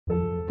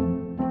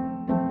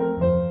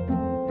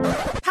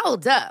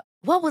Hold up.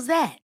 What was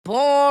that?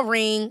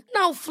 Boring.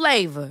 No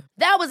flavor.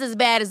 That was as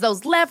bad as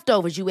those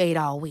leftovers you ate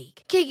all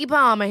week. Keke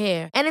Palmer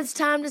here, and it's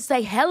time to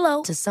say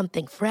hello to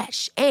something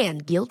fresh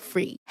and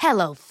guilt-free.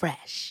 Hello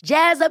Fresh.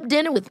 Jazz up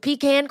dinner with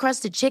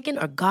pecan-crusted chicken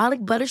or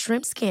garlic butter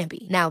shrimp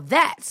scampi. Now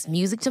that's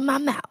music to my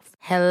mouth.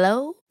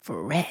 Hello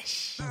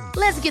Fresh.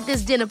 Let's get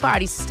this dinner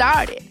party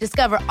started.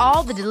 Discover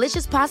all the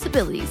delicious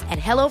possibilities at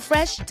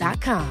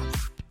hellofresh.com.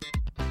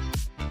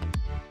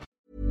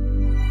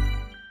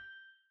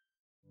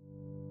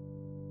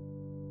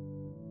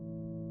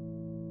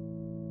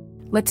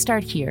 Let's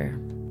start here,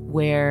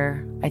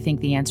 where I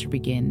think the answer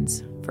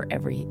begins for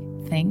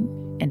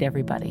everything and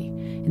everybody,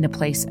 in the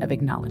place of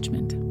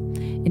acknowledgement.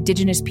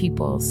 Indigenous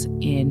peoples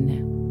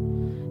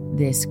in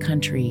this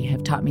country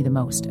have taught me the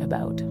most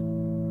about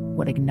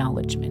what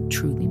acknowledgement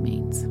truly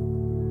means.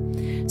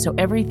 So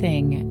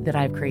everything that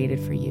I've created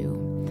for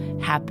you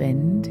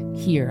happened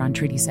here on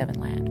Treaty 7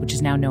 land, which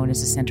is now known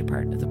as the center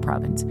part of the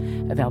province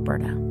of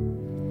Alberta.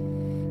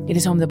 It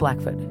is home to the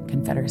Blackfoot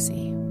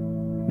Confederacy,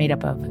 made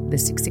up of the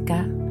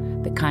Siksika,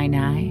 the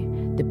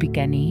Kainai, the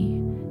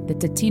Piikani, the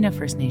Tsuut'ina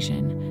First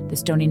Nation, the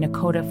Stoney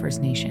Nakoda First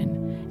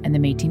Nation, and the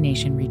Métis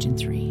Nation Region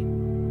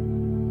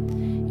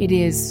 3. It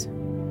is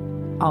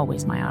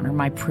always my honor,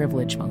 my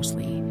privilege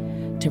mostly,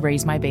 to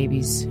raise my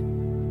babies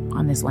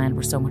on this land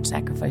where so much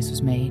sacrifice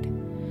was made,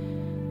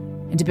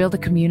 and to build a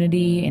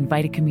community,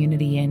 invite a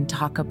community in,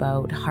 talk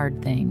about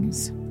hard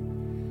things,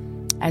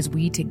 as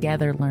we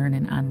together learn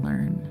and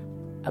unlearn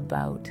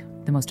about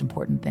the most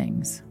important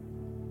things,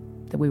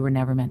 that we were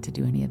never meant to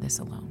do any of this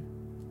alone.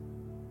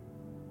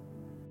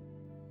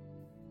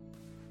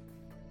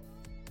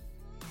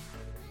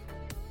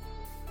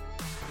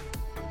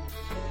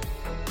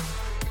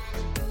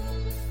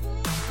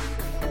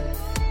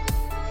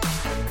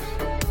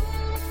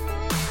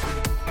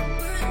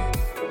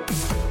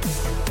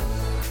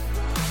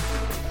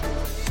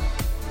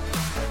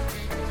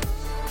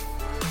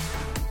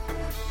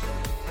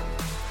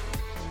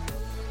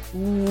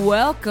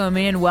 Welcome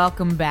and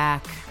welcome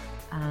back,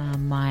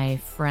 my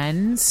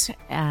friends,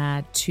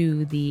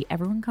 to the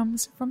Everyone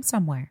Comes From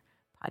Somewhere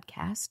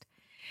podcast.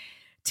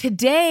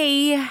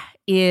 Today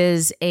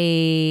is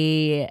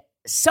a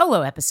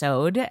solo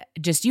episode,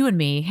 just you and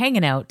me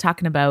hanging out,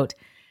 talking about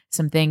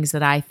some things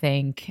that I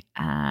think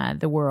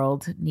the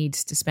world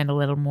needs to spend a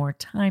little more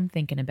time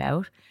thinking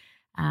about,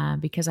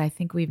 because I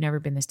think we've never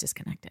been this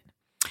disconnected.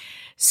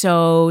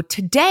 So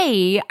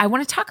today I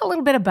want to talk a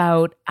little bit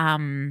about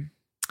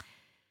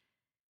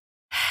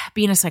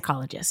being a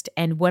psychologist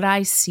and what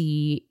I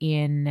see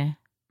in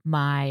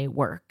my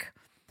work.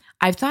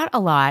 I've thought a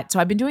lot. So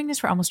I've been doing this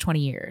for almost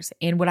 20 years.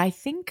 And what I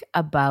think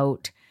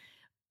about,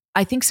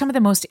 I think some of the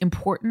most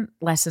important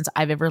lessons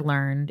I've ever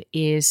learned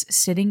is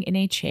sitting in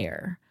a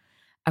chair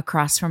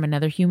across from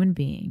another human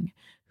being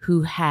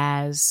who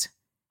has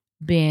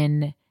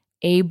been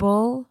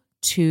able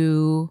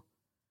to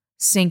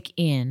sink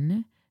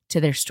in to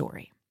their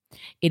story.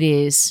 It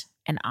is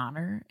an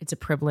honor. It's a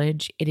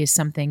privilege. It is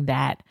something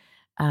that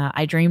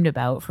I dreamed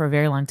about for a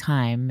very long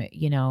time,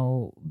 you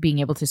know, being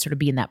able to sort of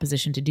be in that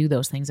position to do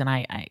those things. And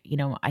I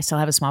still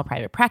have a small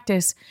private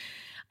practice.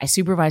 I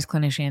supervise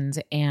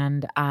clinicians,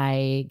 and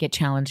I get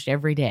challenged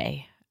every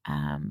day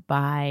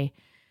by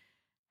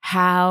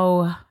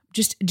how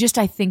just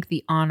I think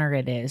the honor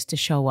it is to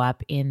show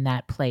up in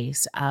that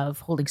place of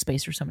holding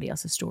space for somebody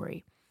else's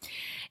story.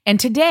 And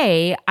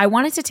today I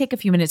wanted to take a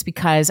few minutes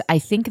because I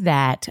think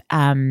that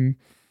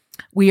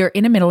we are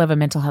in the middle of a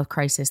mental health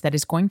crisis that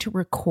is going to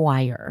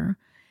require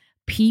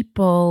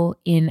people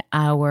in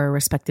our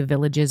respective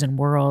villages and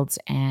worlds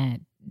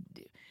and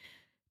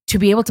to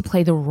be able to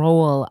play the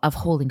role of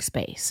holding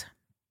space.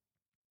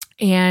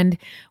 And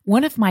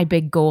one of my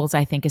big goals,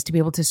 I think, is to be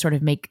able to sort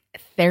of make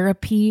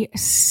therapy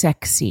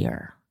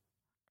sexier,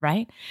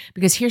 right?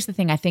 Because here's the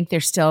thing, I think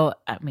there's still,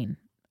 I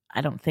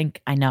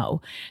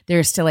know,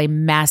 there's still a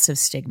massive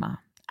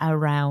stigma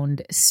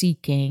around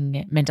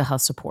seeking mental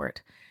health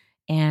support.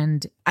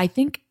 And I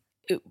think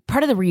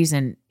part of the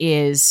reason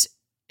is,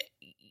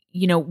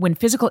 you know, when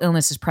physical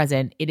illness is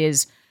present, it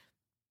is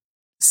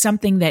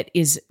something that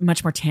is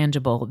much more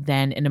tangible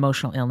than an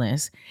emotional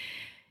illness.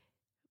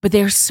 But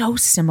they're so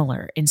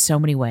similar in so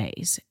many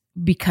ways,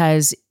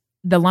 because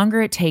the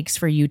longer it takes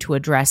for you to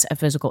address a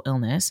physical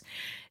illness,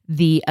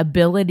 the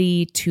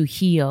ability to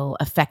heal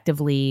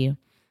effectively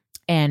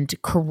and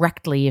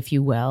correctly, if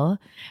you will,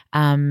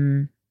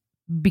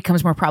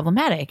 becomes more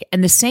problematic.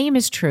 And the same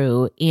is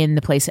true in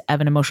the place of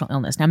an emotional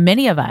illness. Now,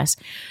 many of us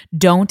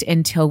don't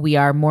until we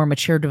are more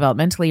mature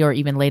developmentally or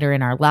even later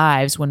in our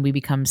lives, when we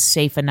become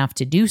safe enough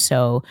to do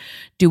so,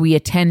 do we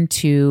attend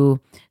to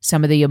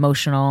some of the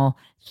emotional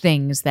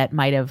things that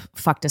might have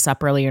fucked us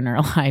up earlier in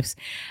our lives.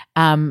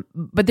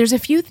 But there's a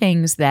few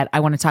things that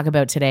I want to talk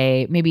about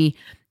today, maybe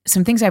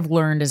some things I've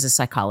learned as a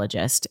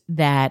psychologist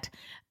that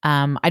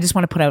I just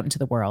want to put out into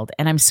the world.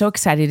 And I'm so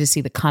excited to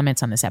see the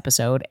comments on this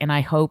episode. And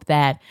I hope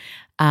that,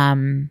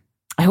 I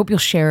hope you'll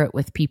share it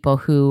with people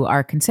who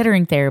are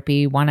considering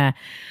therapy, want to,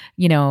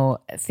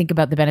 think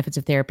about the benefits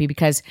of therapy,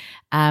 because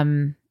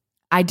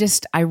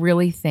I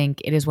really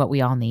think it is what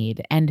we all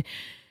need. And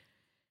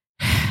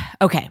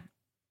okay.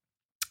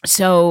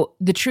 So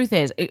the truth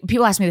is,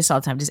 people ask me this all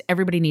the time. Does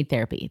everybody need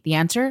therapy? The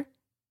answer,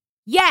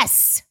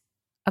 yes.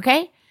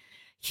 Okay.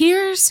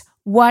 Here's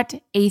what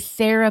a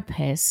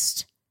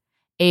therapist,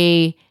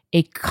 a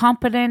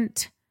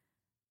competent,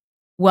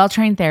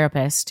 well-trained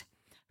therapist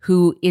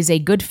who is a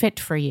good fit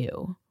for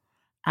you,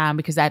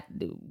 because that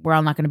we're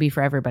all not going to be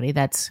for everybody.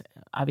 That's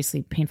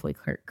obviously painfully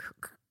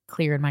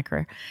clear in my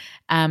career.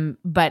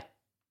 But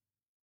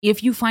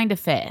if you find a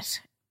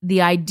fit,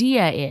 the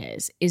idea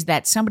is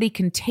that somebody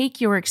can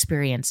take your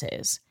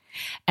experiences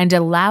and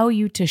allow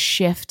you to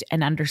shift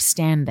an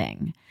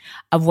understanding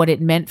of what it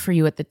meant for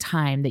you at the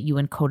time that you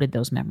encoded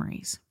those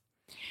memories.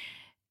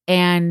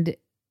 And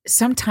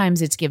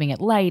sometimes it's giving it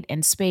light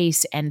and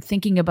space and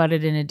thinking about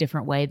it in a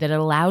different way that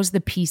allows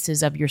the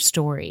pieces of your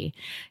story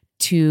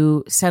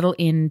to settle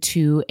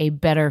into a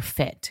better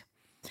fit.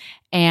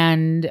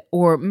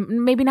 Or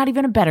maybe not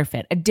even a better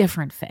fit, a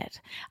different fit,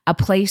 a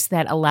place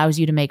that allows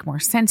you to make more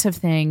sense of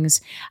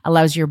things,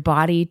 allows your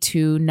body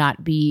to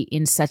not be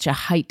in such a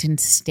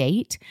heightened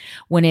state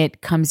when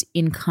it comes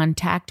in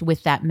contact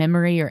with that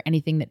memory or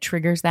anything that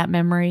triggers that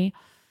memory.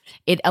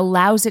 It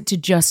allows it to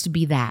just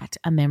be that,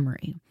 a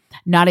memory,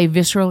 not a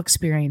visceral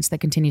experience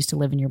that continues to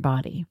live in your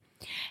body.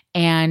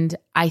 And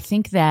I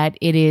think that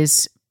it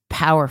is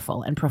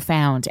powerful and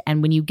profound.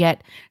 And when you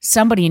get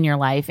somebody in your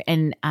life,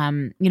 and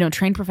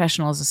trained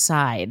professionals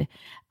aside,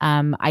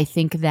 I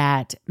think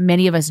that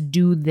many of us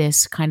do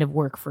this kind of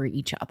work for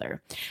each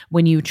other.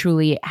 When you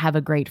truly have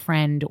a great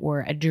friend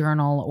or a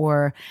journal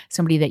or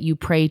somebody that you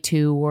pray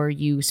to or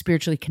you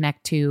spiritually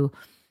connect to,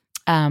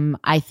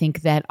 I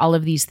think that all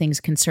of these things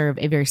can serve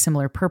a very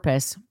similar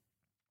purpose.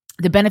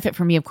 The benefit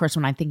for me, of course,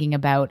 when I'm thinking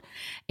about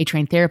a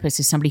trained therapist,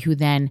 is somebody who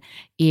then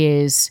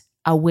is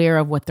aware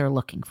of what they're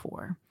looking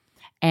for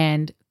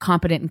and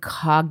competent and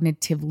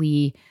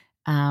cognitively,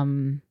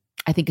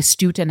 I think,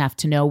 astute enough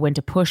to know when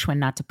to push, when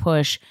not to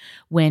push,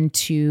 when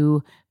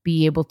to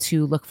be able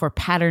to look for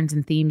patterns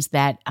and themes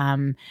that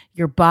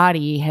your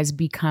body has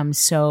become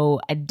so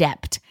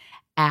adept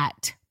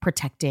at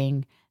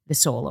protecting the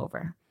soul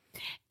over.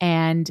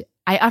 And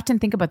I often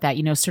think about that,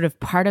 sort of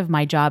part of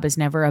my job is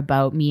never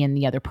about me and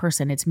the other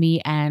person. It's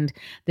me and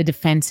the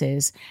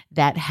defenses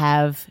that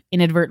have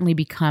inadvertently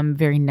become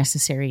very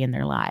necessary in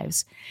their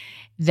lives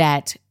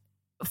that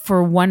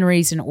for one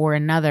reason or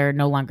another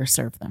no longer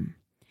serve them.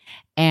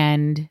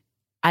 And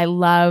I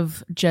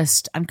love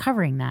just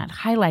uncovering that,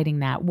 highlighting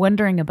that,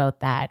 wondering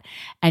about that.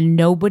 And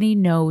nobody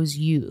knows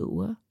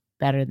you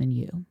better than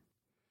you.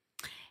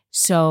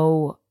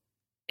 So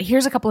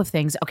here's a couple of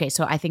things. Okay,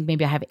 so I think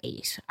maybe I have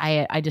 8.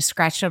 I just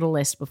scratched out a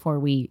list before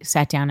we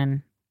sat down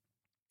and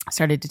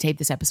started to tape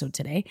this episode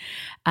today,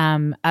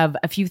 of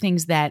a few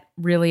things that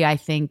really I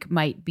think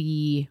might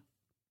be,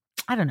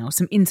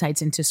 some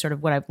insights into sort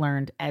of what I've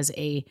learned as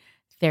a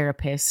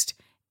therapist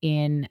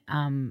in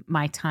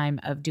my time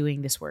of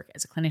doing this work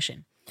as a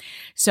clinician.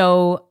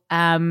 So,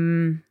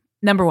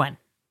 number 1,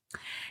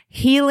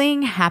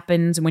 healing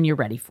happens when you're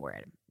ready for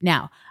it.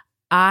 Now,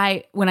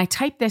 when I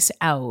typed this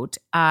out,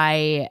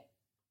 I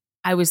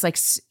was like,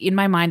 in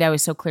my mind, I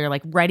was so clear,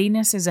 like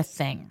readiness is a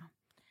thing.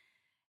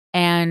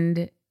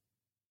 And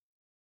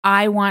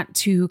I want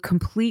to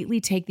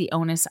completely take the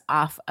onus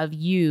off of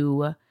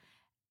you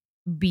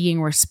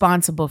being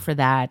responsible for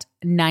that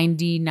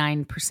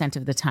 99%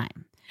 of the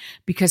time.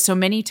 Because so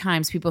many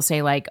times people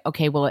say like,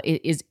 okay, well,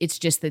 it's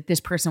just that this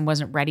person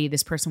wasn't ready.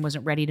 This person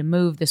wasn't ready to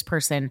move. This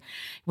person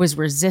was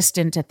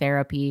resistant to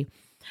therapy.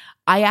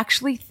 I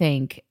actually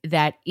think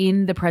that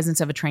in the presence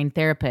of a trained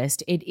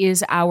therapist, it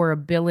is our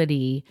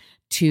ability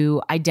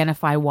to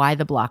identify why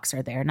the blocks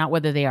are there, not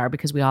whether they are,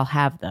 because we all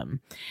have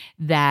them,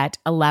 that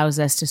allows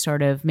us to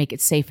sort of make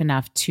it safe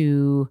enough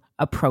to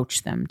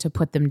approach them, to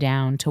put them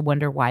down, to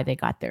wonder why they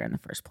got there in the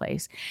first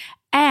place,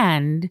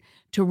 and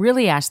to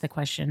really ask the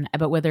question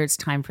about whether it's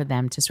time for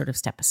them to sort of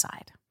step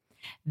aside,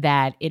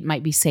 that it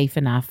might be safe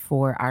enough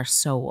for our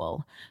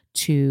soul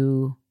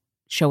to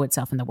show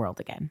itself in the world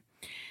again.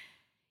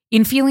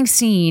 In Feeling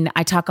Seen,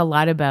 I talk a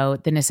lot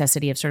about the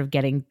necessity of sort of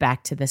getting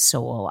back to the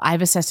soul.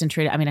 I've assessed and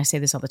treated, I say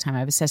this all the time,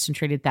 I've assessed and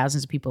treated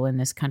thousands of people in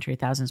this country.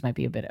 Thousands might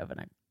be a bit of a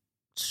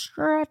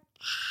stretch,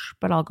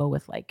 but I'll go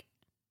with like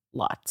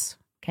lots,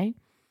 okay?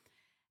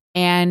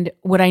 And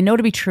what I know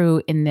to be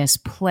true in this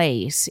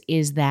place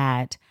is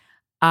that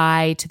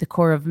to the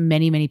core of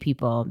many, many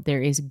people,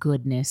 there is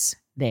goodness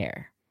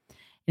there.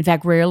 In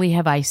fact, rarely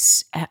have I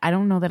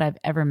don't know that I've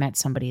ever met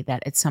somebody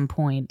that at some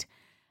point,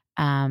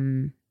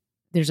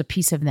 there's a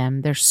piece of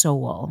them, their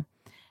soul,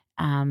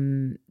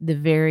 the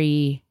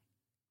very,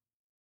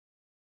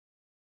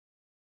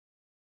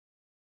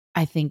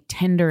 I think,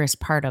 tenderest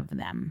part of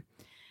them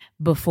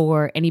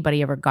before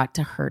anybody ever got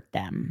to hurt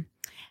them,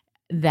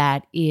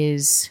 that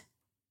is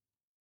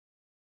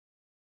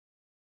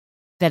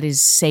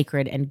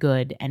sacred and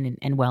good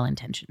and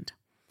well-intentioned.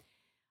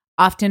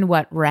 Often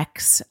what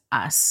wrecks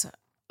us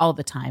all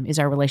the time is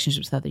our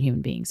relationships with other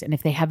human beings. And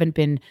if they haven't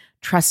been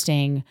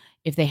trusting,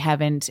 if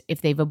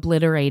they've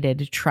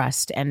obliterated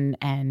trust and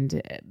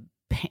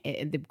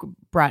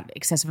brought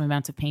excessive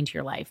amounts of pain to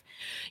your life,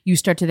 you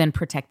start to then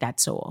protect that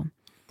soul.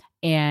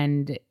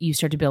 And you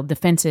start to build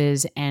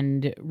defenses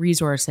and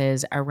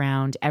resources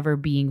around ever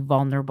being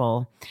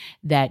vulnerable,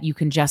 that you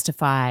can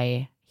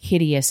justify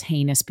hideous,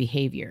 heinous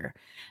behavior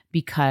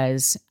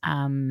because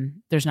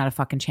there's not a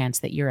fucking chance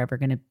that you're ever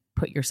going to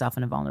put yourself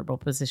in a vulnerable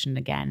position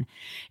again.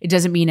 It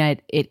doesn't mean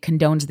that it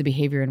condones the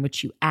behavior in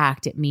which you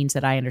act. It means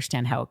that I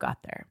understand how it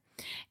got there.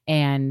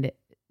 And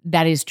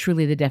that is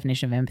truly the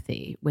definition of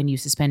empathy, when you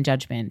suspend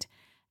judgment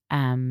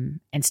and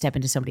step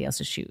into somebody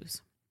else's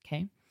shoes.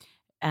 Okay.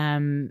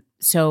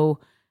 So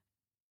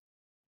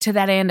to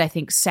that end, I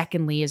think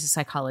secondly, as a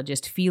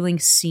psychologist, feeling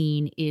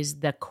seen is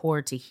the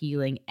core to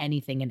healing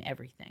anything and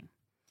everything.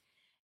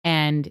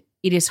 And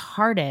it is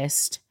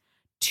hardest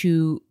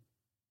to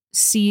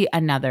see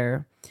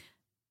another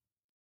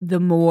the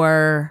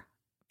more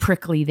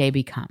prickly they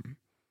become,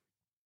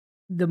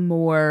 the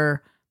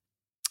more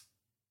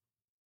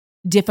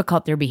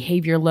difficult their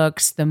behavior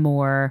looks, the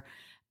more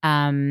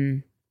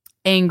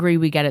angry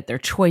we get at their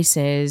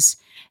choices,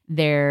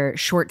 their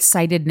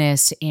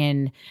short-sightedness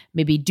in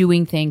maybe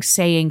doing things,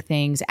 saying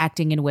things,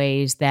 acting in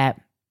ways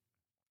that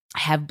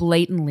have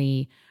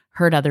blatantly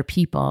hurt other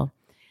people.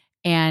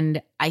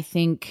 And I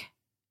think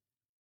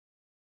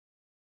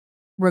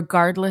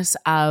regardless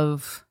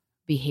of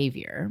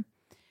behavior,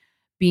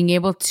 being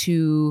able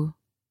to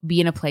be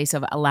in a place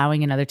of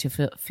allowing another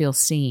to feel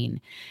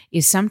seen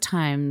is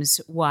sometimes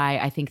why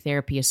I think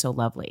therapy is so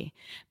lovely.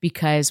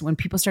 Because when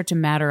people start to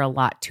matter a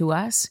lot to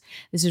us,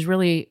 this is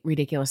really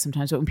ridiculous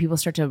sometimes, but when people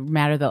start to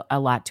matter a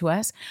lot to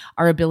us,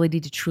 our ability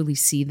to truly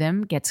see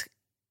them gets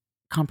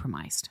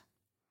compromised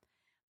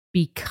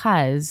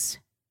because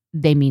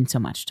they mean so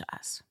much to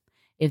us.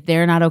 If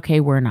they're not okay,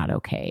 we're not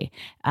okay.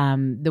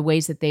 The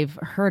ways that they've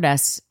hurt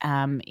us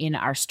in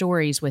our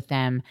stories with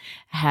them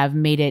have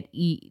made it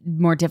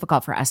more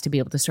difficult for us to be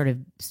able to sort of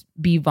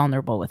be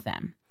vulnerable with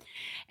them.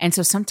 And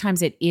so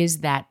sometimes it is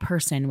that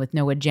person with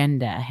no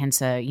agenda,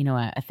 hence a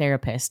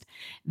therapist,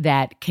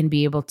 that can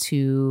be able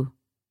to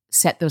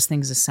set those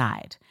things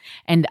aside.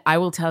 And I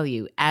will tell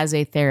you, as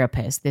a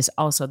therapist, this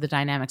also the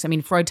dynamics. I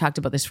mean, Freud talked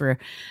about this for,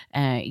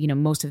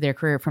 most of their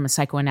career from a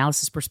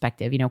psychoanalysis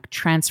perspective.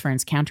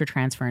 Transference,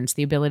 countertransference,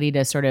 the ability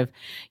to sort of,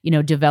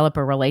 develop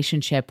a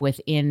relationship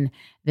within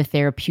the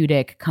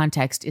therapeutic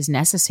context is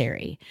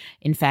necessary.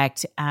 In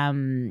fact,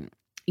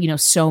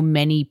 so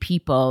many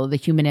people, the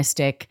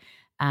humanistic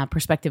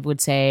perspective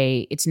would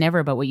say it's never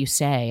about what you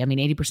say. I mean,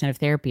 80% of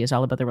therapy is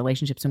all about the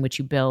relationships in which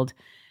you build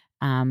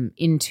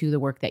into the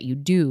work that you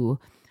do,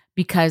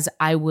 because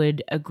I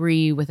would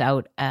agree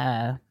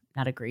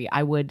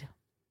I would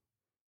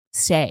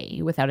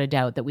say without a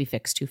doubt that we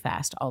fix too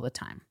fast all the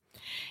time.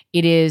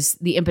 It is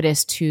the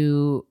impetus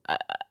to a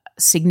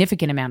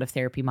significant amount of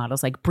therapy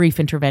models like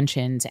brief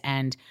interventions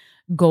and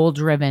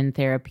goal-driven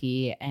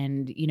therapy.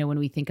 And, when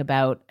we think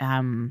about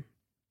trying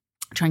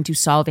to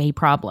solve a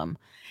problem,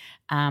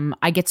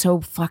 I get so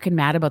fucking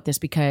mad about this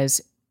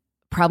because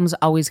problems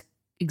always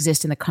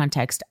exist in the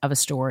context of a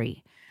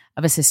story,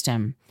 of a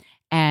system.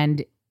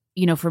 And,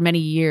 for many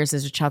years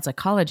as a child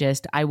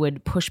psychologist, I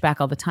would push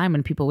back all the time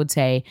when people would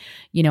say,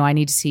 I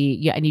need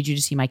you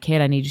to see my kid.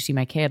 I need you to see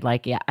my kid.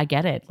 Like, yeah, I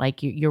get it.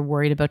 Like you're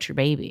worried about your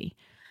baby.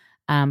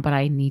 But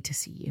I need to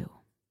see you.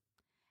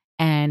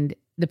 And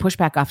the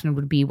pushback often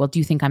would be, well, do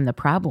you think I'm the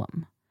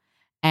problem?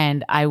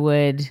 And I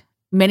would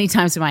many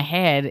times in my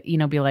head,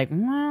 be like,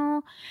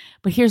 well,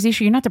 but here's the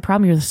issue. You're not the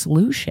problem. You're the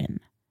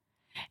solution.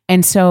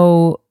 And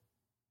so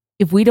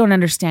if we don't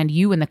understand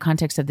you in the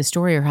context of the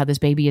story or how this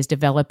baby is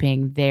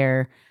developing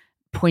their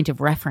point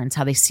of reference,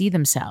 how they see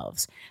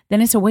themselves,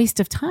 then it's a waste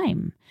of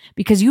time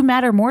because you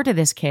matter more to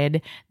this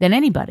kid than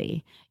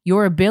anybody.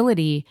 Your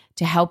ability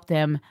to help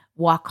them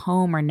walk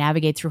home or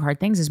navigate through hard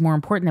things is more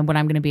important than what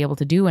I'm going to be able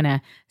to do in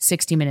a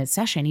 60-minute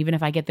session, even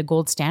if I get the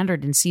gold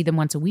standard and see them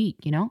once a week,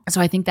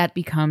 So I think that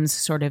becomes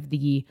sort of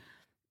the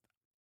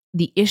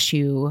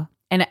issue.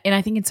 And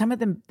I think in some of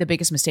the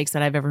biggest mistakes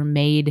that I've ever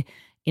made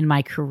in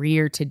my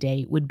career to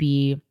date would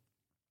be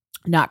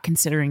not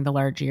considering the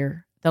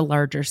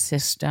larger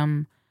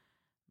system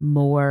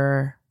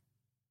more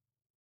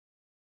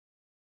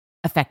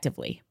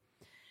effectively,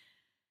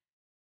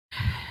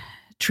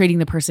 treating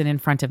the person in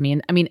front of me.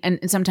 And I mean, and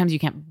sometimes you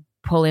can't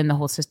pull in the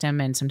whole system,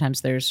 and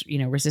sometimes there's,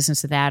 resistance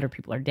to that, or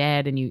people are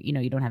dead and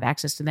you don't have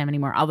access to them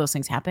anymore. All those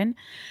things happen.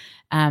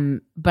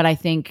 But I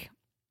think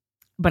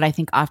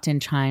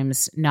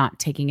oftentimes not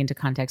taking into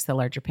context the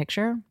larger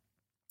picture,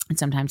 and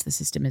sometimes the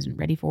system isn't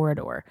ready for it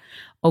or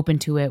open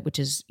to it, which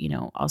is,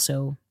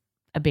 also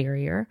a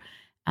barrier.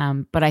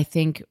 But I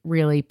think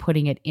really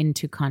putting it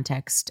into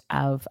context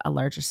of a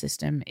larger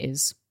system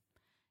is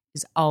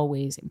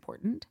always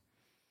important.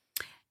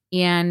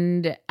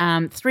 And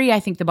 3, I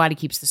think the body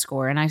keeps the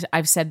score. And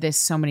I've said this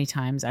so many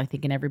times, I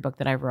think in every book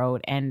that I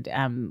wrote. And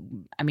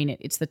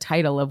it's the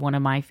title of one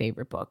of my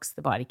favorite books,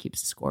 The Body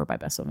Keeps the Score by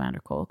Bessel van der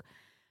Kolk,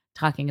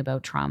 talking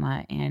about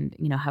trauma and,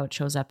 how it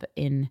shows up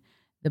in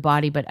the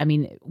body. But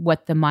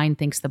what the mind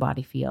thinks the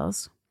body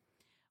feels,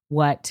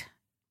 what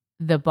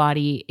the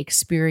body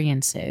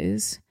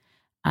experiences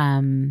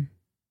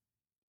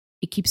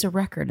it keeps a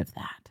record of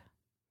that.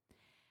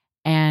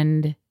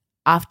 And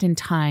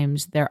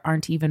oftentimes there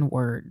aren't even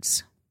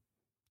words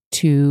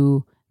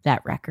to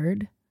that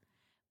record,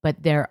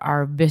 but there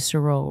are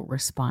visceral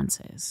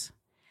responses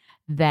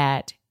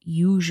that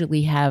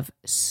usually have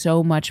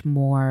so much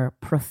more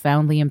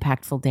profoundly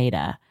impactful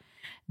data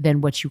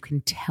than what you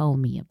can tell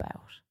me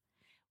about.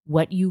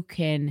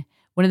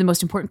 One of the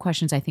most important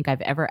questions I think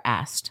I've ever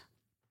asked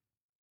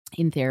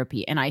in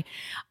therapy, and I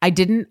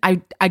didn't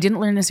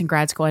learn this in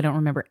grad school. I don't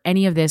remember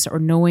any of this or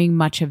knowing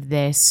much of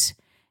this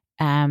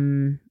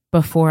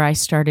before I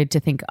started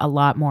to think a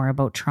lot more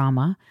about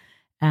trauma.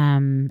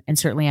 And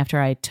certainly after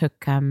I took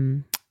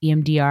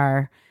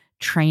EMDR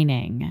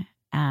training,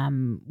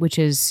 which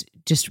is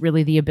just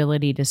really the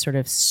ability to sort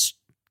of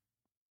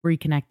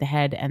reconnect the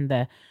head and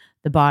the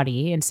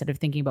body instead of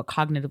thinking about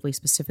cognitively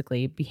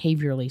specifically,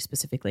 behaviorally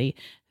specifically,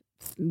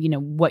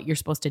 what you're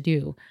supposed to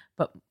do.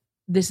 But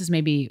this is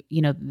maybe,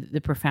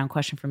 the profound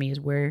question for me is,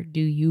 where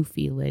do you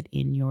feel it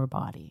in your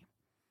body?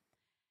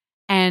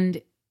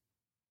 And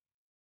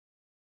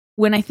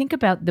when I think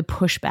about the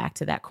pushback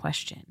to that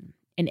question,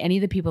 and any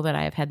of the people that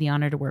I have had the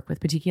honor to work with,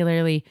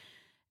 particularly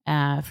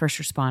first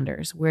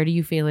responders, where do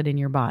you feel it in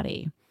your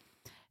body?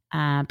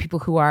 People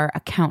who are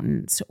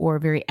accountants or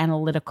very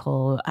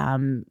analytical,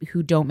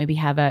 who don't maybe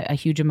have a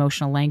huge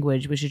emotional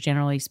language, which is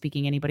generally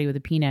speaking anybody with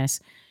a penis,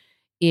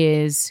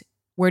 is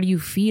where do you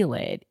feel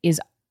it is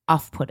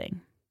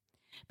off-putting.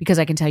 Because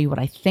I can tell you what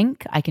I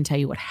think, I can tell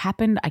you what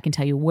happened, I can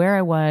tell you where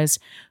I was,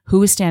 who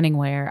was standing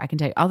where, I can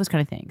tell you all those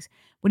kind of things.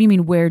 What do you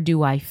mean, where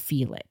do I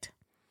feel it?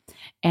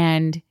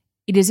 And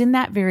it is in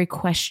that very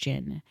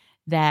question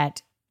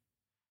that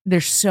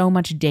there's so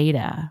much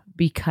data,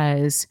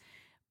 because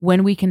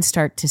when we can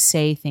start to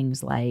say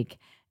things like,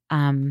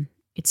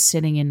 it's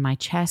sitting in my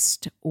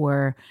chest,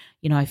 or,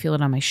 I feel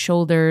it on my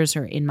shoulders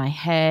or in my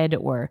head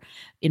or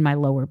in my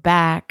lower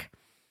back,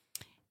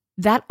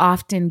 that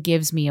often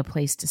gives me a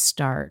place to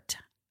start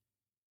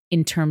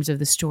in terms of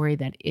the story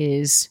that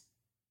is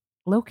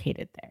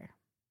located there.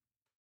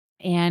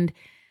 And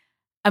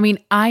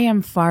I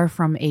am far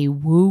from a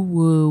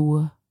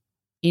woo-woo,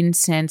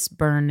 incense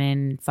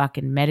burning,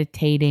 fucking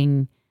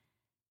meditating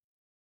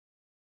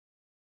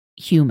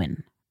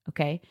human.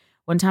 Okay.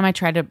 One time I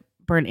tried to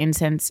burn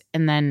incense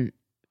and then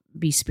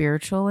be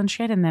spiritual and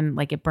shit. And then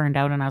it burned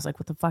out and I was like,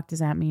 what the fuck does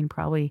that mean?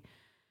 Probably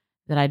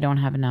that I don't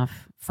have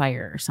enough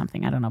fire or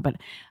something. I don't know. But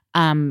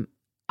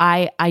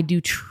I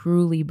do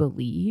truly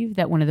believe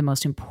that one of the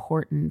most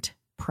important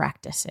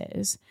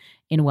practices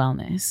in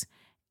wellness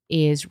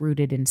is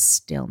rooted in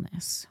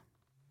stillness,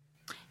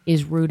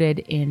 is rooted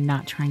in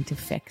not trying to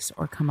fix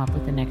or come up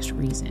with the next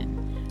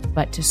reason,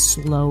 but to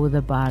slow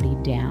the body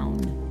down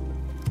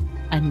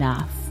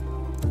enough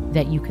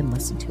that you can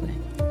listen to it.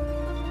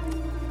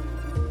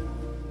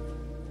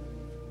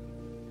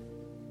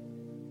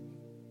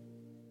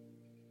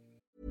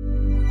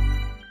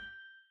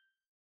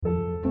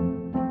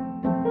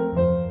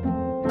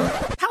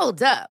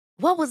 Hold up.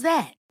 What was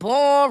that?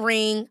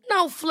 Boring.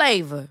 No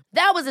flavor.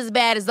 That was as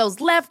bad as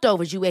those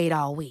leftovers you ate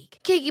all week.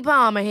 Keke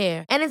Palmer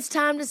here, and it's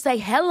time to say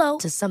hello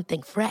to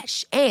something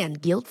fresh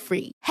and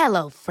guilt-free.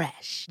 Hello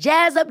Fresh.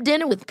 Jazz up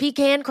dinner with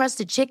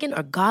pecan-crusted chicken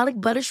or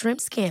garlic butter shrimp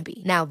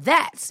scampi. Now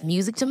that's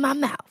music to my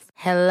mouth.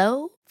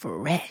 Hello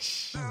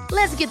Fresh.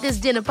 Let's get this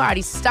dinner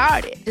party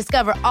started.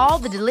 Discover all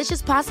the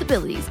delicious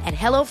possibilities at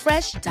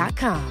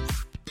hellofresh.com.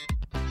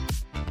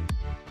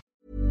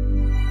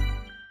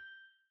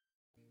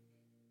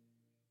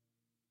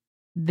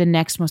 The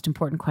next most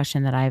important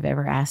question that I've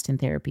ever asked in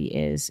therapy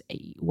is,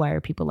 why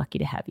are people lucky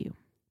to have you?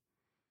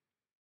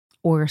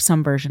 Or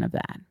some version of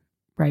that,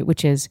 right?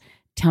 Which is,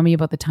 tell me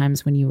about the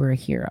times when you were a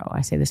hero.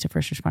 I say this to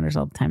first responders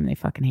all the time and they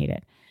fucking hate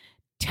it.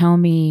 Tell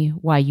me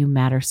why you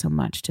matter so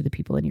much to the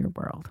people in your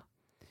world.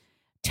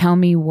 Tell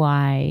me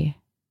why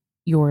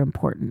you're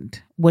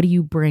important. What do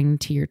you bring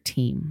to your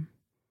team?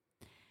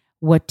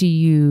 What do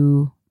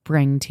you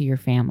bring to your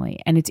family?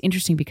 And it's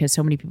interesting because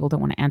so many people don't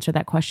want to answer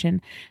that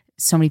question.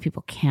 So many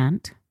people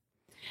can't.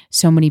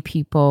 So many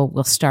people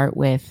will start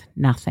with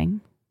nothing.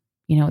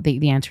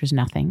 The answer is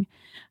nothing.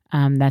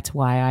 That's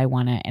why I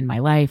want to end my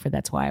life, or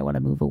that's why I want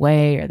to move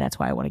away, or that's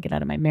why I want to get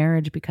out of my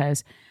marriage,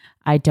 because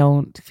I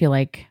don't feel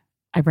like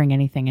I bring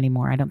anything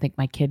anymore. I don't think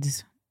my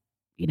kids,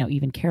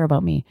 even care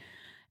about me.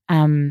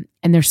 And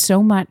there's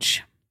so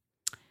much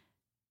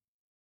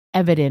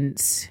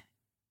evidence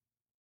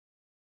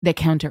that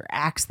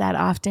counteracts that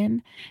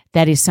often,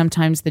 that is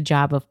sometimes the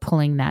job of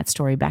pulling that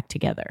story back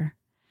together.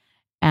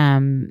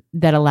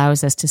 That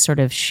allows us to sort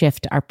of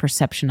shift our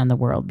perception on the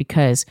world.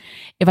 Because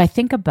if I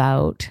think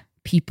about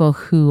people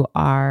who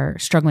are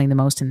struggling the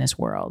most in this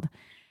world,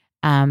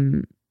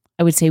 I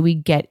would say we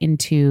get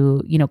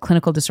into,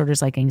 clinical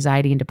disorders like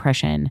anxiety and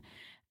depression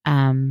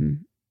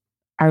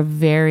are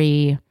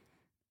very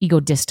ego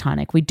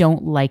dystonic. We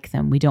don't like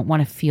them. We don't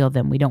want to feel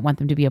them. We don't want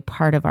them to be a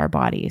part of our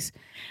bodies.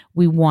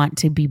 We want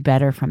to be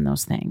better from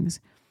those things.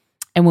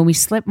 And when we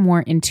slip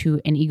more into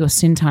an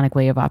egosyntonic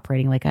way of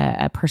operating, like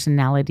a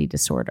personality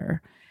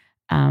disorder,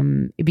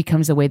 it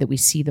becomes the way that we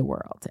see the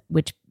world,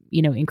 which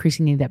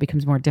increasingly that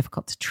becomes more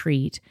difficult to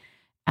treat.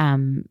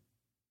 And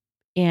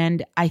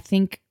I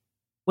think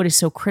what is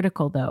so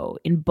critical though,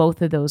 in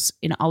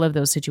all of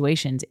those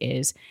situations,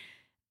 is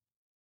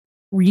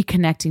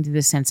reconnecting to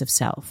the sense of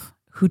self.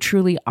 Who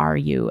truly are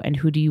you, and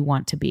who do you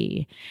want to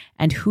be,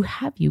 and who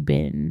have you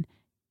been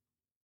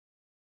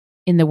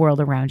in the world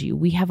around you?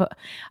 We have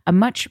a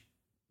much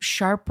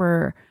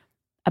sharper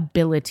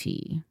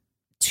ability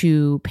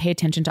to pay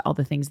attention to all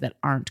the things that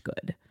aren't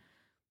good.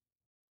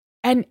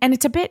 And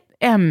it's a bit,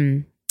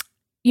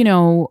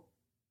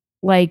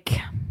 like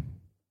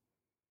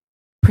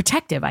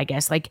protective, I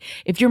guess. Like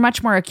if you're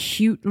much more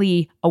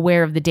acutely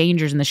aware of the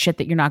dangers and the shit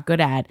that you're not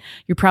good at,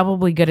 you're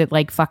probably good at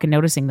like fucking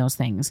noticing those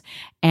things.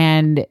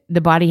 And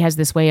the body has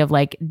this way of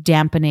like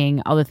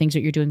dampening all the things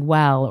that you're doing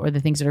well or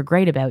the things that are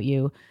great about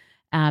you,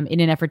 in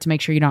an effort to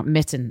make sure you're not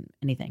missing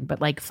anything.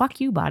 But like,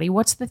 fuck you, body.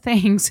 What's the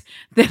things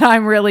that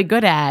I'm really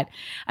good at?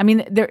 I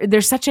mean,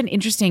 there's such an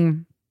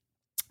interesting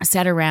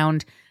set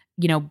around,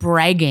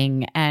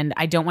 bragging, and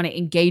I don't want to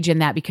engage in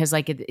that because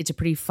like it's a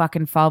pretty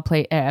fucking far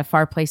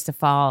place to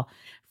fall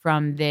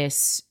from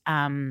this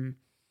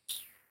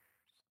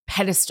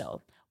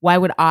pedestal. Why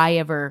would I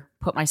ever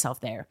put myself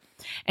there?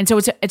 And so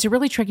it's a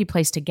really tricky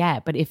place to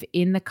get. But if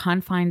in the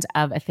confines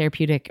of a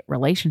therapeutic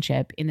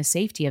relationship, in the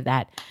safety of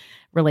that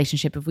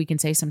relationship, if we can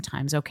say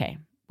sometimes, okay,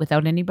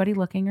 without anybody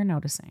looking or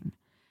noticing,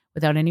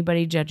 without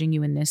anybody judging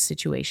you in this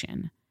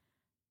situation,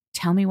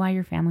 tell me why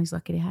your family's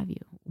lucky to have you.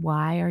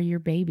 Why are your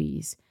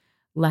babies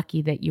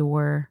lucky that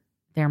you're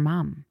their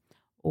mom?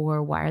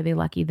 Or why are they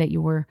lucky that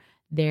you're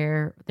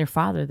their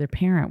father, their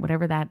parent,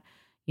 whatever that,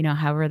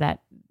 however that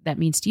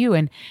means to you.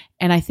 And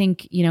I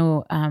think,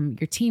 your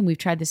team, we've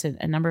tried this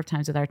a number of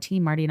times with our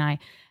team. Marty and I,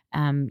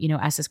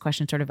 asked this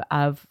question sort of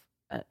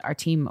our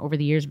team over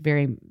the years,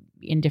 very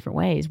in different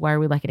ways. Why are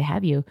we lucky to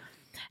have you?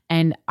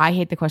 And I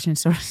hate the question,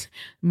 sort of,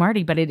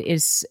 Marty, but it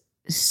is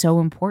so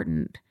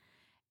important.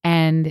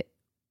 And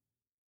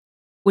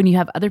when you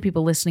have other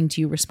people listening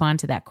to you respond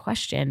to that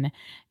question,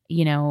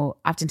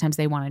 oftentimes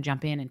they want to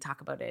jump in and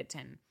talk about it.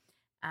 And,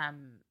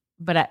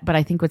 but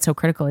I think what's so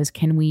critical is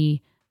can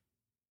we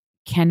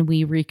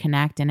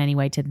reconnect in any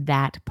way to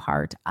that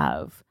part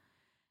of,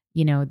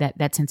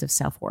 that sense of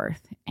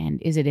self-worth,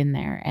 and is it in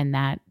there? And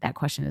that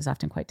question is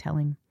often quite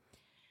telling.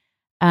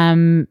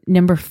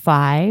 Number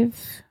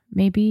 5,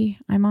 maybe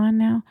I'm on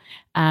now.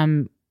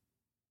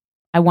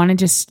 I want to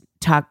just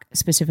talk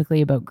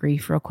specifically about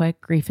grief real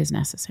quick. Grief is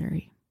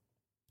necessary.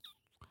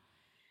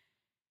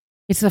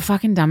 It's the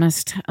fucking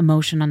dumbest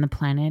emotion on the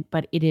planet,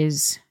 but it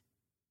is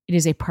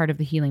a part of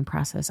the healing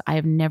process. I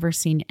have never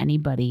seen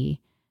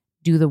anybody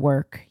do the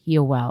work,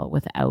 heal well,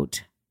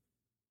 without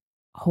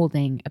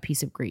holding a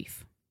piece of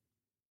grief.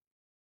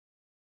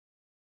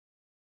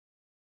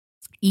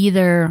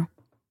 Either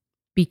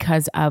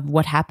because of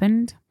what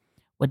happened,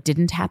 what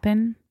didn't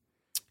happen,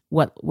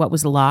 what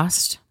was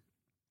lost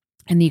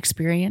in the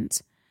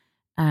experience,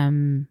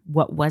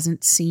 what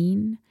wasn't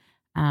seen,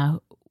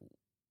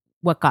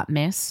 what got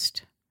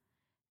missed.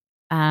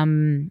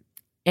 And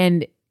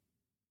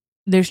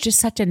there's just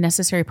such a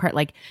necessary part.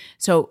 Like,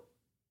 so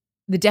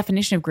the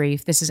definition of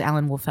grief, this is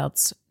Alan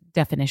Wolfelt's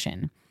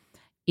definition,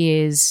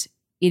 it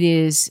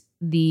is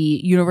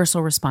the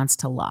universal response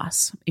to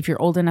loss. If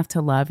you're old enough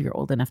to love, you're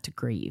old enough to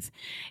grieve.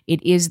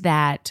 It is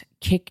that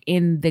kick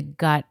in the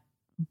gut,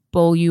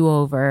 bowl you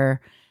over.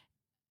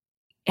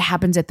 It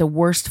happens at the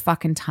worst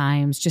fucking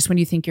times. Just when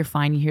you think you're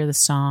fine, you hear the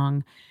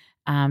song,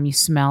 you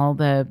smell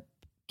the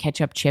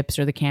ketchup chips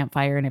or the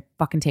campfire, and it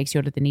fucking takes you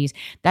out at the knees.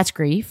 That's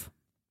grief.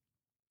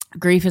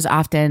 Grief is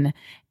often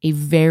a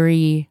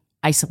very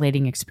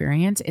isolating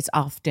experience. It's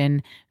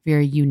often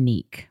very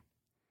unique.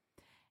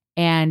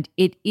 And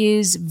it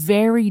is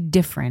very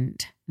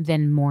different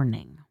than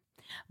mourning.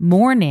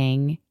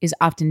 Mourning is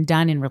often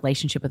done in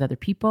relationship with other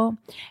people,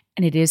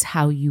 and it is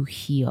how you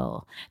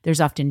heal. There's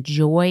often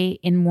joy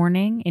in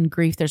mourning. In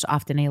grief, there's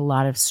often a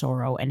lot of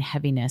sorrow and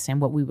heaviness and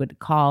what we would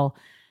call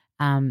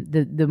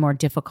the more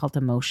difficult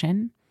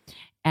emotion,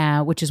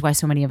 which is why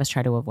so many of us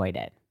try to avoid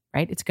it,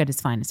 right? It's good,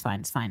 it's fine, it's fine,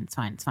 it's fine, it's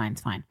fine, it's fine,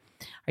 it's fine.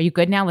 Are you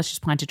good now? Let's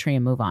just plant a tree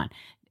and move on.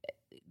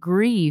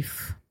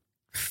 Grief,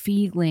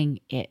 feeling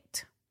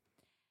it,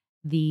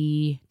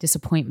 the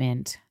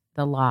disappointment,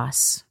 the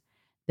loss,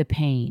 the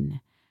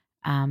pain,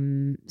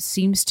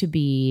 seems to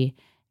be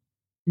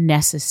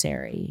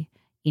necessary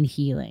in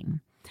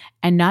healing.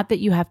 And not that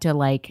you have to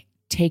like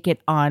take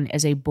it on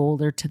as a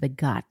boulder to the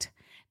gut,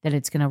 that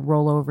it's going to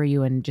roll over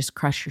you and just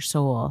crush your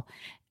soul.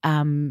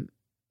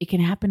 It can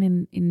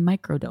happen in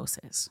micro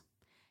doses.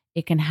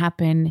 It can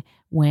happen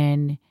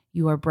when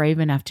you are brave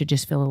enough to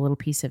just feel a little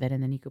piece of it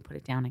and then you can put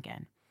it down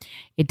again.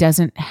 It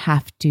doesn't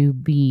have to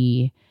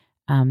be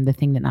the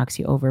thing that knocks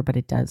you over, but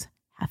it does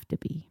have to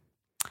be.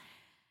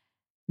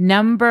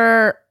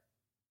 Number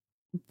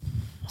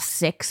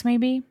 6,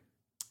 maybe.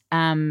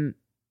 And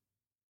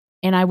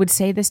I would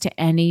say this to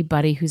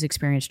anybody who's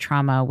experienced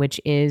trauma, which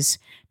is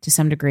to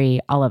some degree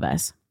all of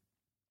us.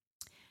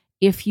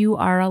 If you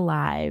are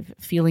alive,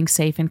 feeling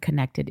safe and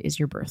connected is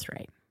your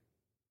birthright.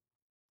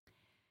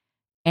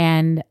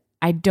 And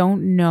I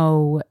don't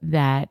know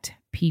that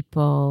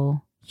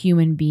people,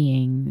 human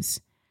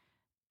beings,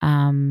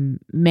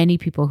 many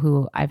people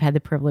who I've had the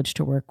privilege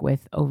to work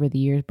with over the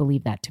years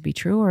believe that to be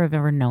true or have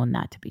ever known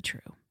that to be true.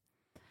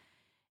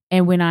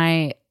 And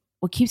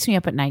what keeps me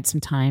up at night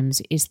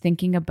sometimes is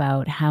thinking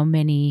about how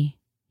many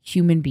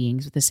human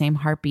beings with the same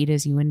heartbeat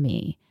as you and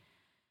me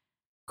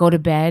go to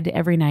bed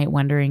every night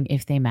wondering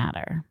if they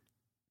matter.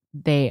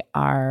 They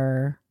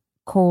are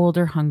cold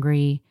or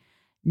hungry.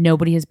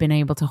 Nobody has been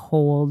able to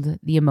hold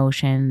the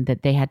emotion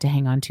that they had to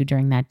hang on to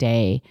during that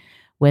day,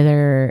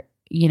 whether,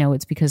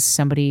 it's because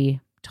somebody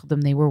told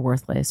them they were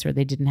worthless or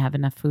they didn't have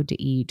enough food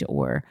to eat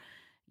or,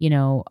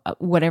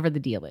 whatever the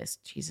deal is.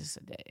 Jesus,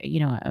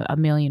 a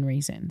million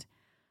reasons.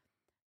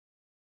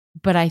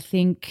 But I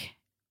think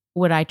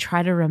what I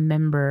try to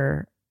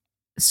remember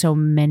so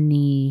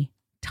many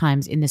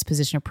times in this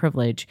position of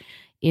privilege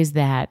is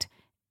that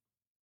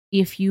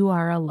if you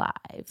are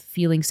alive,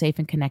 feeling safe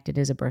and connected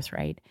is a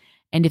birthright.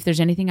 And if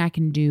there's anything I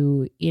can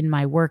do in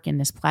my work, in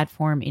this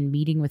platform, in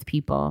meeting with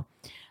people,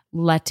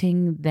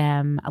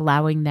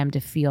 allowing them to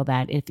feel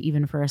that, if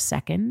even for a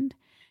second,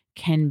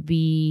 can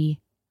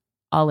be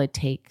all it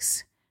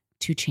takes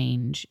to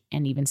change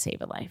and even save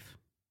a life.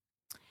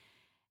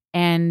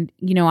 And,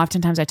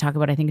 oftentimes I talk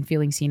about, I think in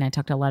Feeling Seen, I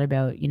talked a lot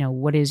about,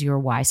 what is your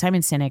why?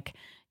 Simon Sinek,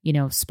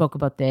 spoke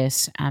about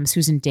this.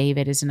 Susan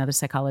David is another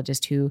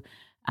psychologist who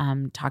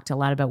talked a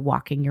lot about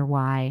walking your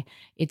why.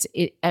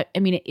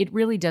 It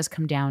really does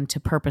come down to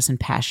purpose and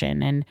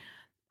passion. And,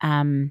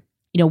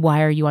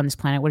 why are you on this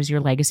planet? What is your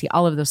legacy?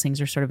 All of those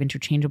things are sort of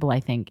interchangeable, I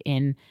think,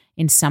 in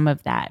some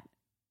of that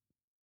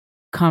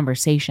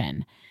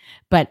conversation.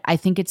 But I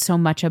think it's so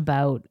much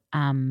about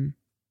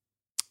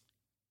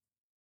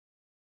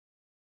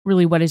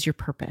really, what is your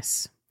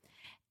purpose?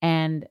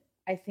 And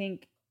I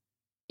think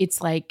it's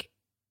like,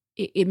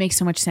 it makes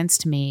so much sense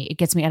to me. It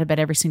gets me out of bed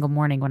every single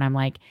morning when I'm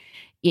like,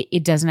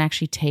 it doesn't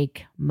actually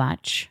take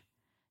much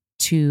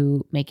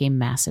to make a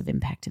massive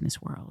impact in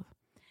this world.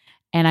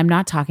 And I'm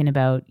not talking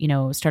about,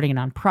 starting a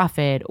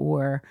nonprofit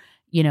or,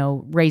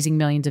 raising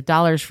millions of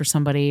dollars for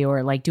somebody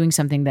or like doing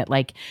something that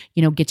like,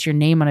 gets your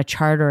name on a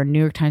chart or a New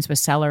York Times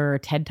bestseller or a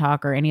TED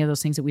Talk or any of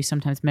those things that we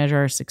sometimes measure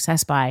our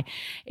success by.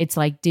 It's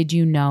like, did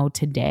you know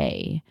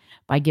today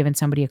by giving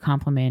somebody a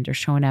compliment or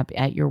showing up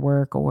at your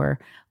work or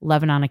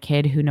loving on a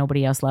kid who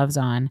nobody else loves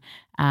on?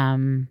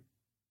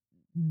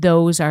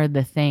 Those are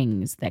the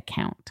things that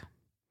count.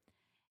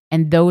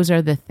 And those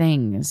are the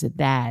things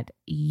that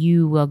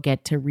you will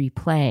get to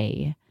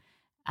replay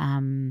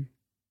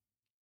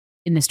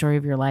in the story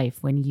of your life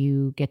when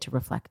you get to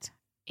reflect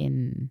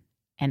in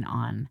and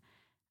on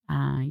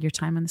your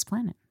time on this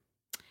planet.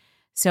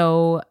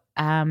 So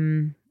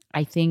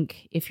I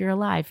think if you're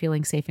alive,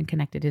 feeling safe and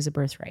connected is a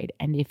birthright.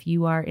 And if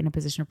you are in a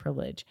position of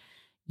privilege,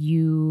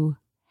 you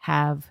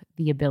have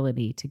the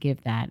ability to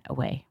give that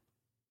away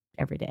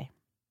every day.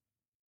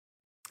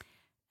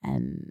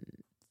 And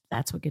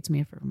that's what gets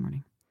me up every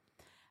morning.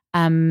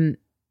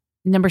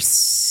 Number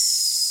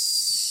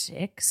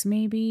 6,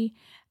 maybe,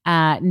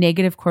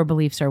 negative core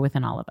beliefs are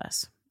within all of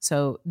us.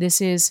 So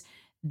this is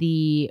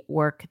the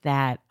work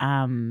that,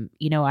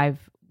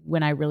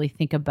 when I really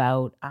think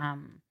about,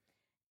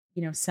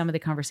 some of the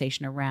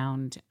conversation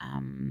around,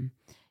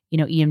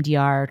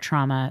 EMDR,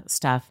 trauma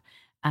stuff,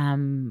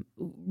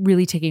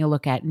 really taking a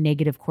look at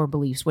negative core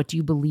beliefs. What do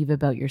you believe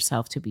about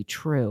yourself to be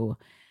true?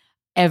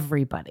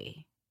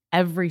 Everybody,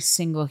 every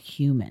single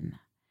human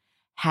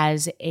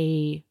has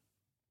a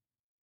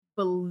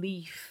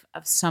belief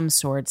of some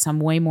sort, some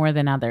way more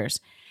than others,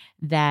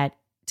 that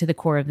to the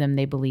core of them,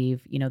 they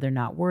believe, they're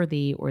not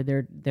worthy or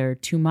they're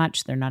too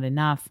much, they're not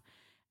enough,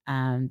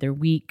 they're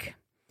weak.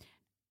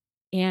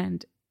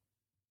 And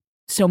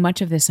so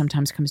much of this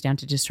sometimes comes down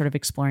to just sort of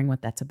exploring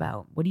what that's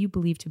about. What do you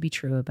believe to be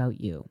true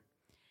about you?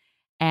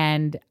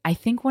 And I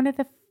think one of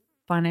the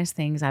funnest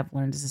things I've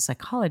learned as a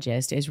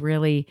psychologist is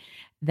really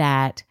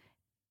that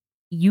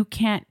you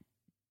can't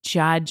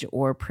judge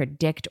or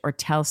predict or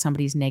tell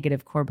somebody's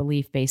negative core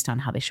belief based on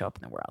how they show up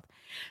in the world.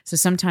 So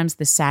sometimes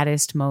the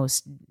saddest,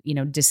 most,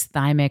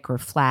 dysthymic or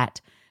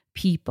flat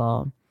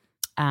people,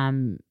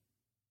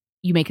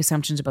 you make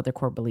assumptions about their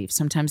core beliefs.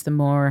 Sometimes the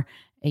more,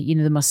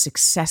 the most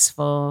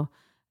successful,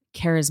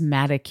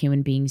 charismatic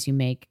human beings, you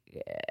make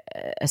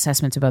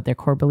assessments about their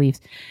core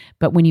beliefs.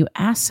 But when you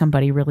ask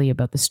somebody really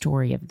about the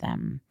story of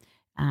them,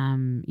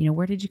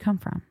 where did you come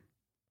from?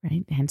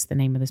 Right? Hence the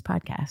name of this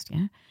podcast.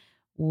 Yeah.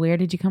 Where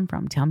did you come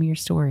from? Tell me your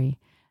story.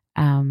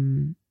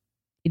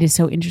 It is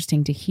so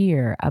interesting to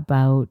hear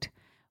about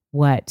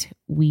what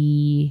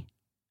we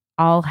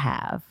all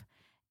have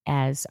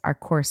as our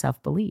core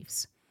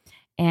self-beliefs.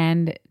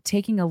 And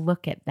taking a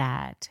look at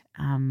that,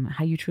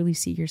 how you truly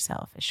see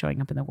yourself as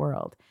showing up in the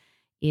world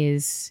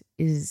is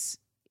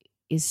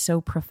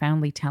so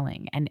profoundly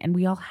telling. And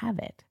we all have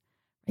it.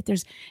 Right?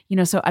 There's,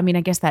 so I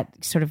guess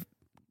that sort of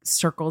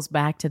circles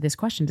back to this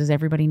question. Does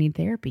everybody need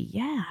therapy?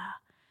 Yeah.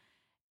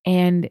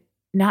 And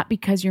not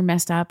because you're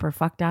messed up or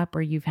fucked up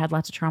or you've had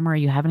lots of trauma or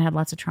you haven't had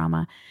lots of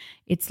trauma.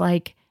 It's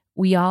like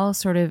we all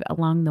sort of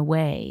along the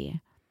way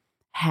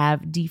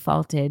have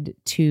defaulted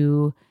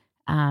to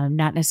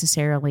not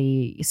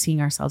necessarily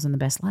seeing ourselves in the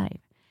best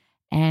light.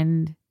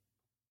 And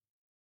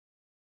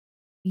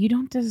you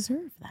don't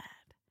deserve that.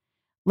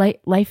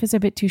 Life is a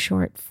bit too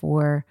short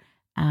for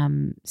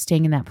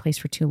staying in that place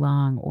for too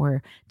long,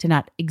 or to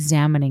not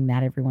examining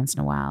that every once in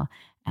a while,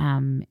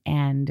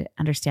 and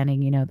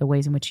understanding, the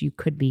ways in which you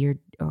could be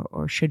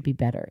or should be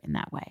better in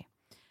that way.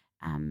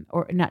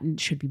 Or not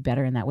should be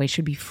better in that way,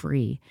 should be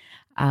free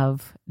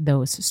of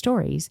those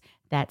stories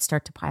that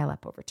start to pile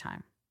up over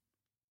time.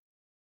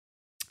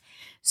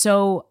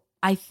 So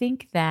I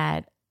think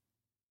that,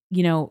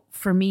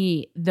 for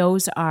me,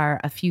 those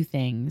are a few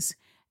things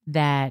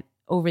that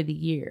over the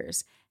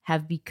years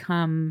have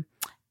become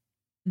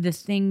the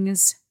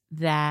things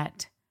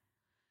that,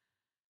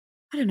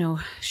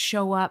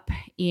 show up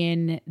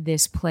in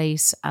this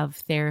place of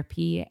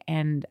therapy.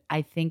 And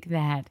I think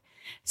that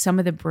some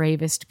of the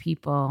bravest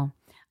people,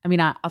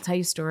 I'll tell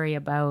you a story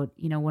about,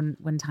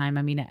 one time,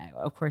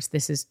 of course,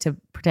 this is to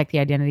protect the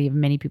identity of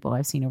many people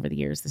I've seen over the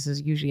years. This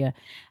is usually a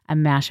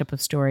mashup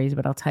of stories,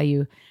 but I'll tell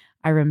you,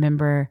 I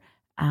remember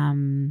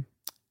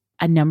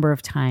a number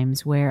of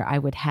times where I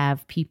would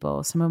have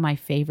people, some of my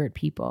favorite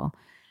people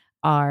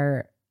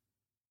are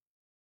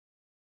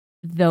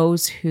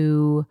those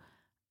who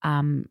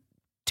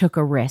took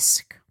a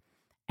risk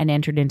and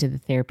entered into the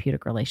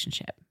therapeutic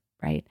relationship,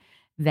 right?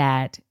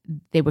 That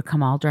they would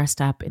come all dressed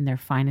up in their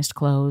finest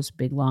clothes,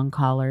 big long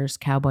collars,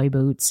 cowboy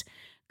boots,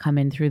 come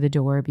in through the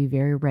door, be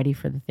very ready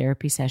for the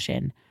therapy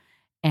session,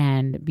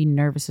 and be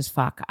nervous as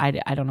fuck. I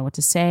don't know what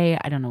to say.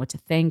 I don't know what to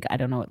think. I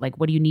don't know,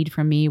 what do you need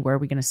from me? Where are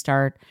we going to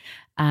start?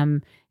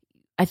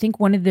 I think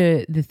one of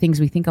the things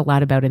we think a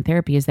lot about in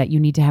therapy is that you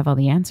need to have all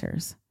the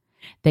answers,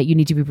 that you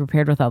need to be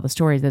prepared with all the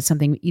stories, that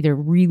something either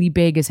really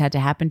big has had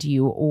to happen to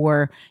you,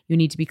 or you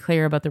need to be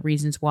clear about the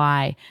reasons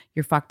why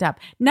you're fucked up.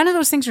 None of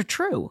those things are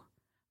true,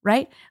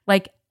 right?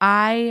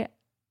 I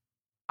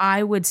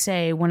would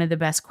say one of the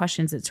best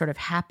questions that sort of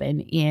happen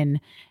in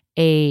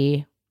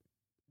a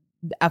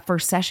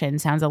first session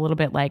sounds a little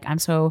bit like, I'm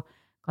so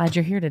glad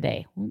you're here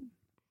today.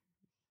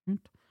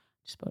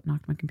 Just about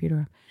knocked my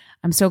computer off.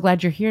 I'm so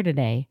glad you're here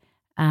today.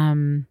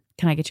 Can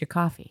I get you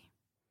coffee?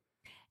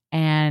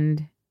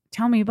 And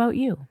tell me about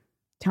you.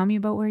 Tell me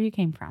about where you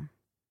came from.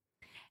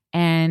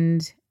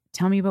 And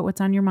tell me about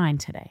what's on your mind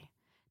today.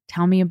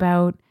 Tell me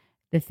about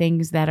the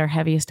things that are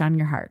heaviest on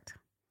your heart.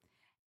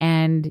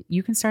 And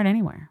you can start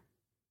anywhere.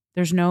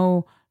 There's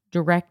no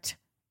direct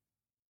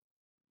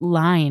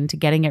line to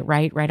getting it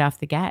right off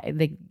the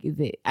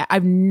gate.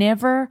 I've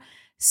never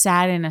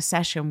sat in a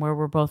session where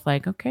we're both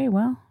like, okay,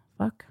 well,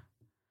 fuck,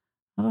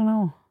 I don't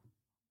know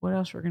what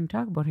else we're going to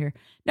talk about here.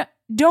 No,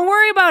 don't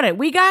worry about it.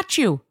 We got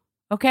you.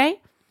 Okay.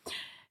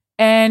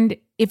 And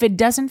if it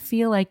doesn't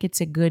feel like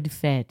it's a good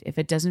fit, if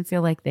it doesn't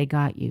feel like they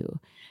got you,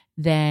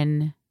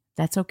 then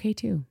that's okay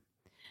too.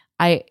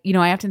 I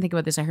often think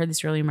about this. I heard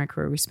this early in my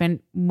career. We spend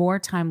more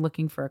time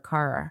looking for a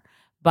car,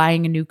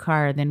 buying a new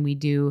car, than we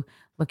do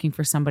looking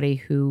for somebody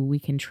who we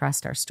can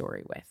trust our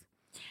story with.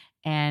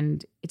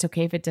 And it's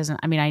okay if it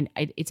doesn't.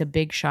 It's a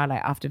big shot. I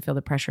often feel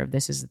the pressure of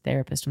this as a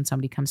therapist when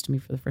somebody comes to me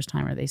for the first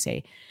time, or they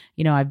say,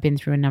 I've been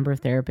through a number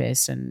of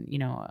therapists and,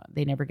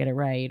 they never get it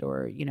right,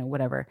 or,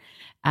 whatever.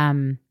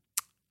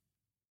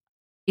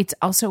 It's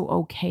also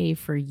okay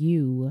for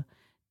you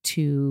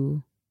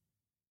to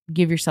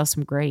give yourself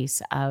some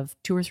grace of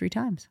 2 or 3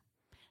 times,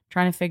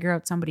 trying to figure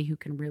out somebody who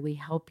can really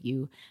help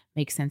you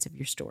make sense of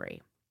your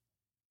story.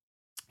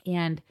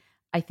 And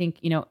I think,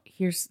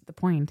 here's the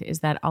point,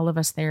 is that all of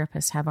us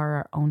therapists have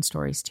our own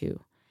stories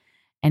too.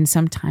 And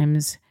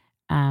sometimes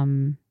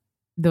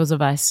those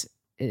of us,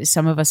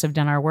 some of us have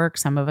done our work,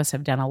 some of us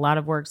have done a lot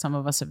of work, some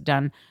of us have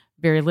done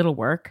very little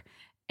work.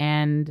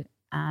 And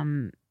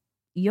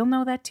you'll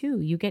know that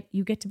too. You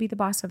get to be the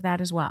boss of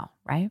that as well,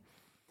 right?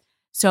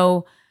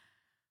 So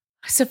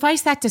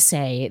suffice that to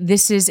say,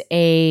 this is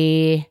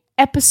a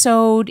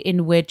episode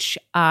in which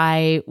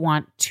I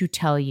want to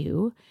tell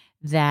you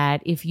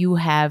that if you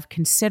have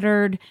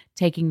considered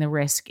taking the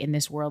risk in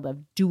this world of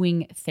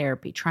doing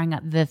therapy, trying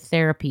out the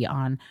therapy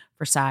on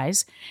for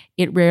size,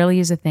 it rarely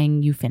is a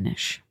thing you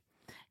finish.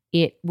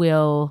 It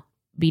will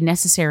be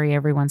necessary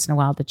every once in a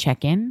while to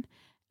check in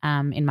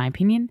my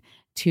opinion,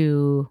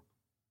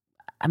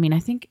 I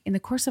think in the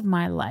course of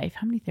my life,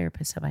 how many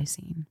therapists have I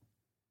seen?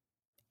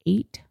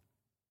 8?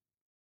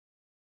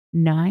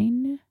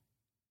 9,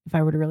 if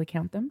I were to really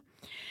count them.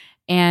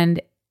 And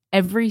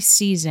every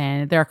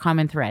season, there are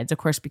common threads, of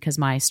course, because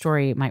my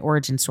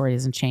origin story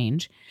doesn't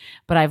change.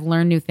 But I've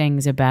learned new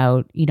things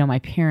about, my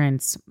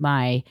parents,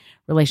 my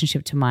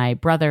relationship to my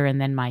brother, and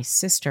then my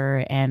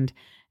sister, and,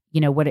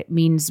 what it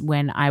means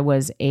when I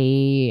was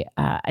a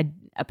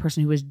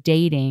person who was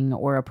dating,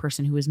 or a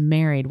person who was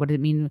married, what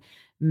it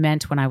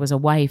meant when I was a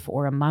wife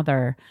or a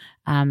mother,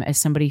 as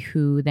somebody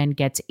who then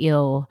gets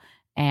ill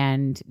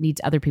and needs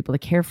other people to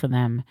care for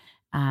them,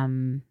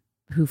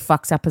 who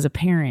fucks up as a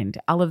parent.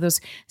 All of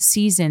those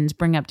seasons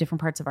bring up different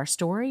parts of our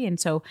story. And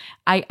so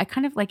I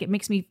kind of it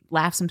makes me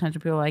laugh sometimes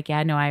when people are like,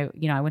 yeah, no, I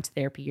went to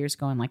therapy years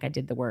ago and I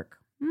did the work.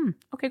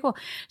 Okay, cool.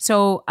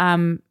 So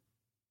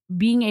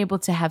being able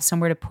to have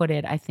somewhere to put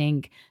it, I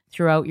think,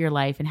 throughout your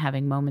life and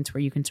having moments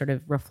where you can sort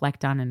of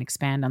reflect on and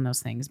expand on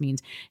those things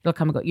means it'll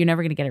come and go. You're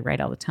never going to get it right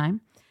all the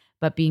time,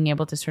 but being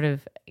able to sort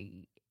of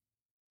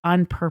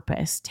on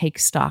purpose take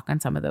stock on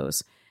some of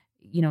those,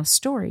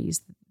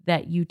 stories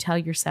that you tell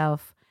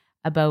yourself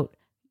about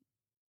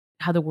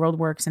how the world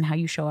works and how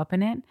you show up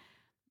in it.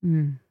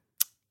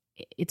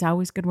 It's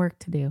always good work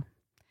to do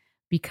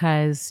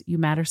because you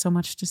matter so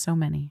much to so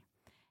many,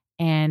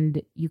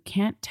 and you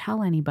can't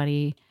tell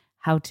anybody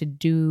how to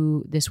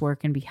do this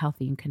work and be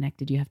healthy and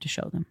connected. You have to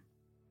show them.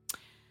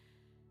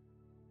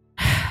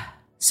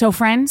 So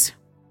friends,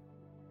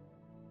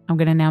 I'm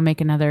going to now make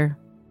another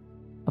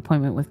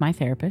appointment with my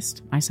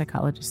therapist, my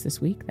psychologist this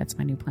week. That's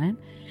my new plan.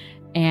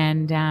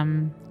 And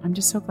I'm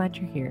just so glad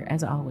you're here,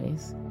 as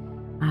always.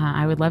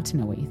 I would love to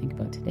know what you think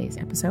about today's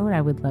episode.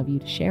 I would love you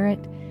to share it.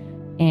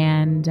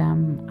 And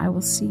I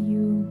will see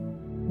you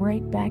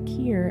right back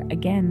here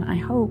again, I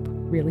hope,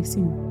 really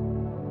soon.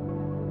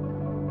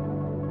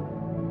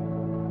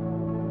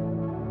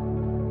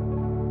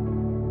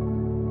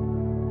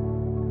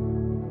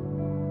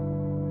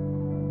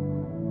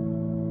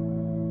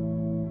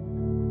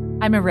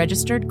 I'm a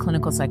registered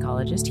clinical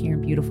psychologist here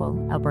in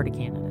beautiful Alberta,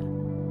 Canada.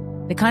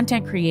 The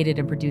content created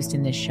and produced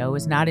in this show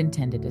is not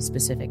intended as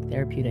specific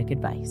therapeutic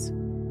advice.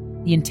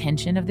 The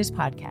intention of this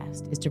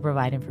podcast is to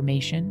provide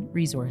information,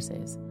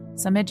 resources,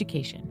 some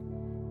education,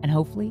 and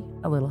hopefully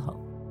a little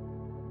hope.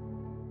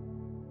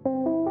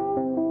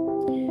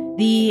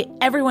 The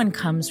Everyone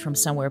Comes From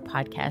Somewhere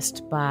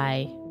podcast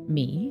by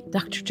me,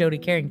 Dr. Jody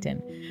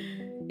Carrington,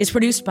 is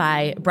produced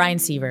by Brian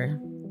Seaver,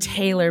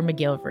 Taylor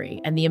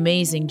McGilvery, and the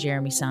amazing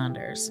Jeremy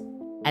Saunders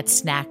at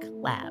Snack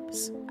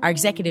Labs. Our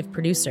executive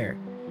producer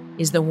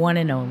is the one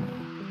and only,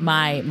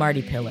 my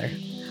Marty Pillar.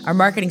 Our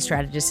marketing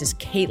strategist is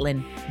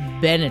Caitlin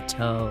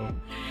Beneteau.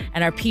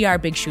 And our PR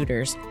big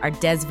shooters are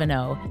Des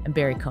Vanneau and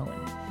Barry Cohen.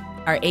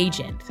 Our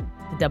agent,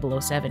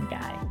 the 007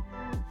 guy,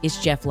 is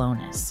Jeff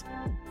Lonis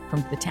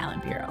from the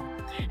Talent Bureau.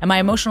 And my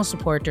emotional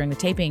support during the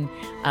taping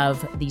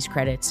of these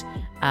credits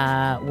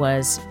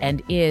was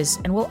and is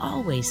and will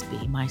always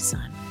be my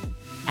son,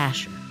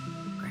 Asher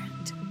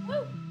Grant.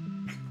 Woo.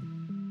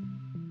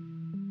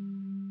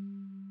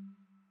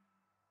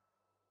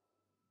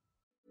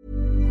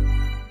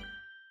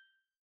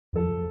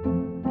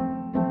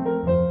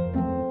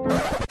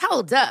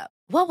 Hold up.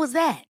 What was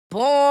that?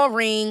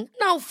 Boring.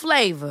 No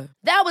flavor.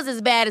 That was as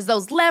bad as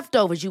those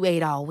leftovers you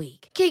ate all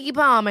week. Keke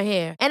Palmer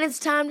here. And it's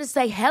time to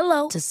say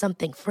hello to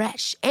something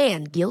fresh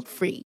and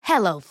guilt-free.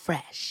 Hello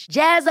Fresh.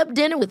 Jazz up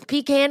dinner with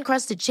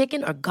pecan-crusted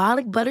chicken or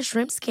garlic butter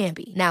shrimp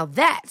scampi. Now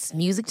that's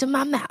music to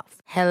my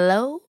mouth.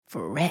 Hello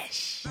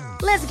Fresh.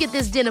 Let's get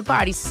this dinner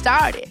party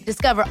started.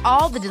 Discover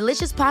all the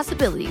delicious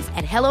possibilities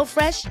at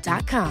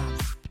HelloFresh.com.